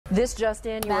This just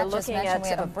in, you are looking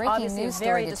at obviously a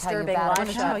very disturbing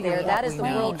live shot there. That is the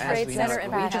World Trade Center,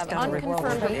 and we have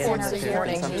unconfirmed reports this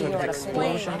morning to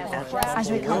explain.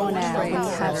 As we come on air, we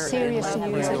have serious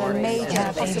news of a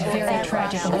major, very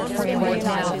tragic event for you right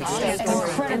now.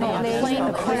 Incredible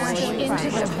plane crash into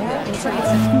the World Trade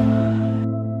Center.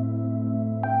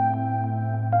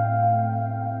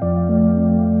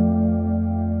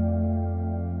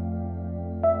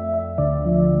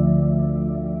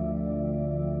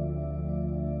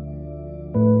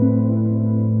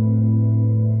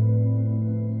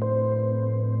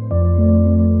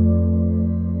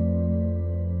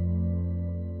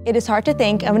 It is hard to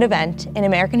think of an event in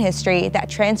American history that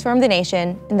transformed the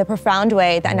nation in the profound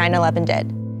way that 9/11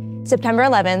 did. September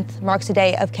 11th marks a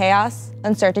day of chaos,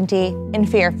 uncertainty, and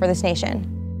fear for this nation.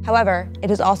 However,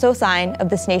 it is also a sign of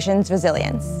this nation's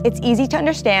resilience. It's easy to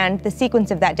understand the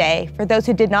sequence of that day for those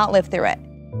who did not live through it.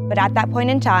 But at that point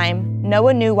in time, no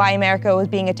one knew why America was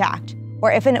being attacked,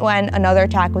 or if and when another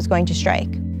attack was going to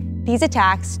strike. These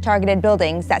attacks targeted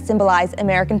buildings that symbolize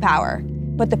American power,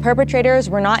 but the perpetrators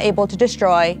were not able to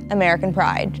destroy American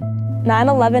pride.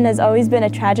 9/11 has always been a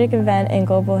tragic event in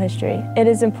global history. It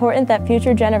is important that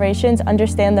future generations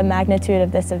understand the magnitude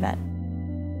of this event.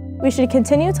 We should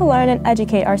continue to learn and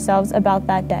educate ourselves about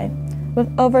that day. With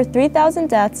over 3,000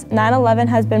 deaths, 9/11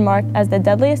 has been marked as the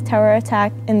deadliest terror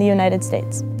attack in the United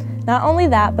States. Not only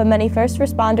that, but many first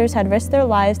responders had risked their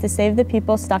lives to save the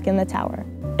people stuck in the tower.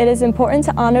 It is important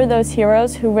to honor those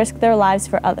heroes who risked their lives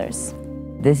for others.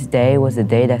 This day was a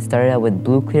day that started out with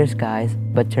blue clear skies,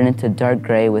 but turned into dark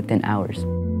gray within hours.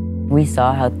 We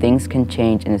saw how things can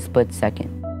change in a split second.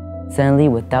 Suddenly,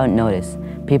 without notice,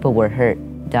 people were hurt,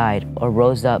 died, or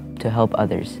rose up to help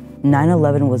others.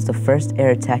 9/11 was the first air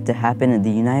attack to happen in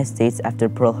the United States after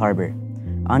Pearl Harbor.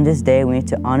 On this day, we need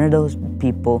to honor those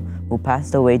people who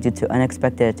passed away due to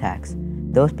unexpected attacks,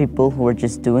 those people who were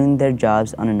just doing their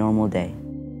jobs on a normal day.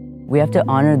 We have to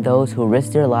honor those who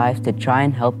risked their lives to try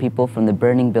and help people from the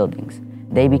burning buildings.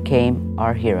 They became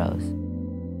our heroes.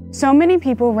 So many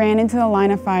people ran into the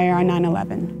line of fire on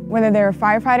 9/11, whether they were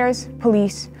firefighters,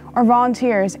 police, or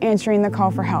volunteers answering the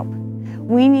call for help.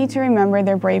 We need to remember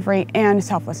their bravery and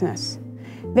selflessness.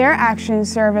 Their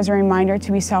actions serve as a reminder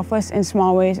to be selfless in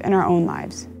small ways in our own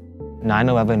lives.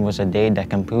 9/11 was a day that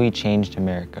completely changed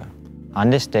America. On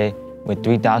this day, with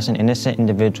 3,000 innocent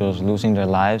individuals losing their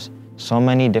lives, so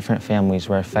many different families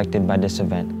were affected by this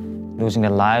event, losing the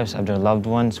lives of their loved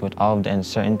ones with all of the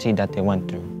uncertainty that they went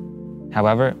through.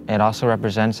 However, it also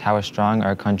represents how strong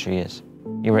our country is.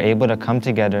 We were able to come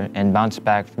together and bounce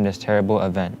back from this terrible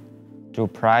event. Through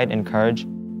pride and courage,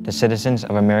 the citizens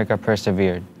of America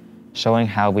persevered, showing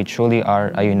how we truly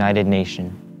are a united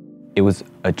nation. It was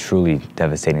a truly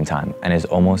devastating time and is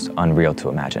almost unreal to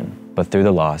imagine. But through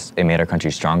the loss, it made our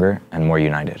country stronger and more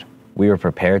united. We were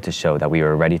prepared to show that we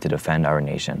were ready to defend our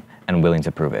nation and willing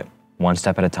to prove it. One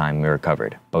step at a time, we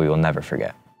recovered, but we will never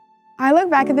forget. I look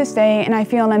back at this day and I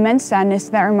feel an immense sadness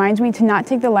that reminds me to not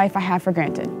take the life I have for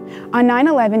granted. On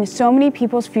 9/11, so many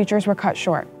people's futures were cut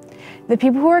short. The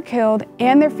people who were killed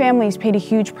and their families paid a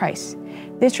huge price.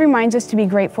 This reminds us to be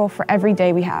grateful for every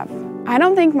day we have. I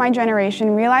don't think my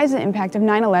generation realized the impact of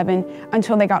 9/11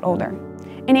 until they got older.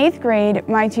 In 8th grade,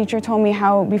 my teacher told me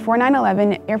how before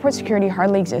 9/11, airport security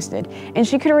hardly existed, and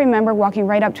she could remember walking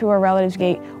right up to her relative's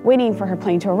gate, waiting for her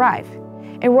plane to arrive.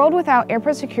 A world without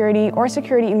airport security or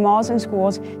security in malls and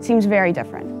schools seems very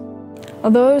different.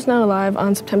 Although I was not alive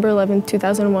on September 11,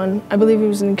 2001, I believe it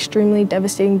was an extremely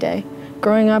devastating day.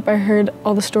 Growing up, I heard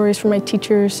all the stories from my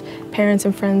teachers, parents,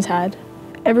 and friends had.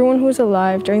 Everyone who was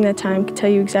alive during that time could tell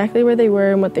you exactly where they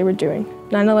were and what they were doing.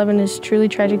 9/11 is a truly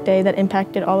tragic day that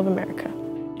impacted all of America.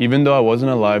 Even though I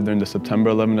wasn't alive during the September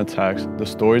 11 attacks, the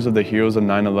stories of the heroes of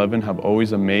 9/11 have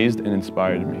always amazed and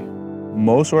inspired me.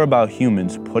 Most were about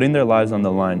humans putting their lives on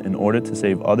the line in order to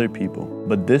save other people,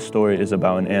 but this story is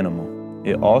about an animal.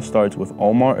 It all starts with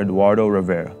Omar Eduardo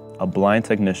Rivera, a blind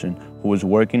technician who was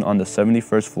working on the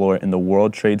 71st floor in the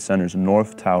World Trade Center's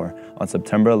North Tower on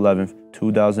September 11,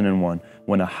 2001,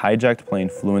 when a hijacked plane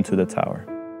flew into the tower.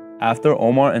 After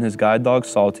Omar and his guide dog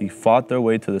Salty fought their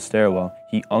way to the stairwell,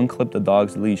 he unclipped the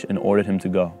dog's leash and ordered him to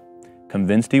go.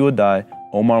 Convinced he would die,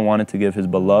 Omar wanted to give his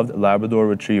beloved Labrador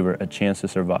Retriever a chance to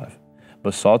survive.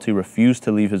 But Salty refused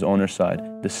to leave his owner's side,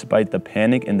 despite the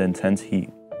panic and the intense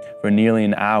heat. For nearly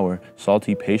an hour,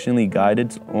 Salty patiently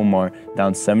guided Omar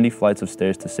down 70 flights of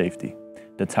stairs to safety.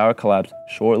 The tower collapsed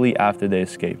shortly after they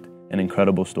escaped. An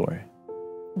incredible story.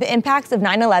 The impacts of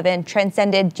 9/11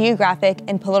 transcended geographic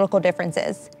and political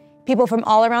differences. People from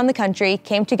all around the country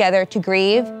came together to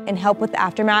grieve and help with the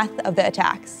aftermath of the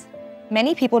attacks.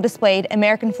 Many people displayed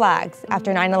American flags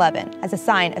after 9/11 as a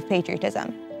sign of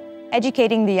patriotism.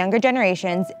 Educating the younger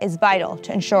generations is vital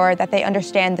to ensure that they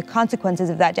understand the consequences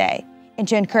of that day and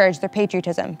to encourage their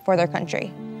patriotism for their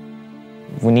country.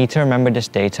 We need to remember this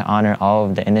day to honor all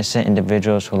of the innocent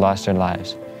individuals who lost their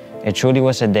lives. It truly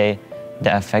was a day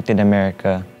that affected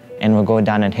America and will go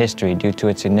down in history due to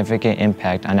its significant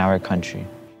impact on our country.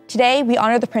 Today, we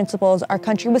honor the principles our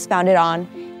country was founded on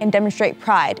and demonstrate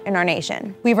pride in our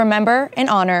nation. We remember and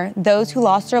honor those who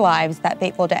lost their lives that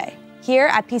fateful day. Here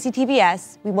at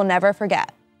PCTVS, we will never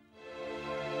forget.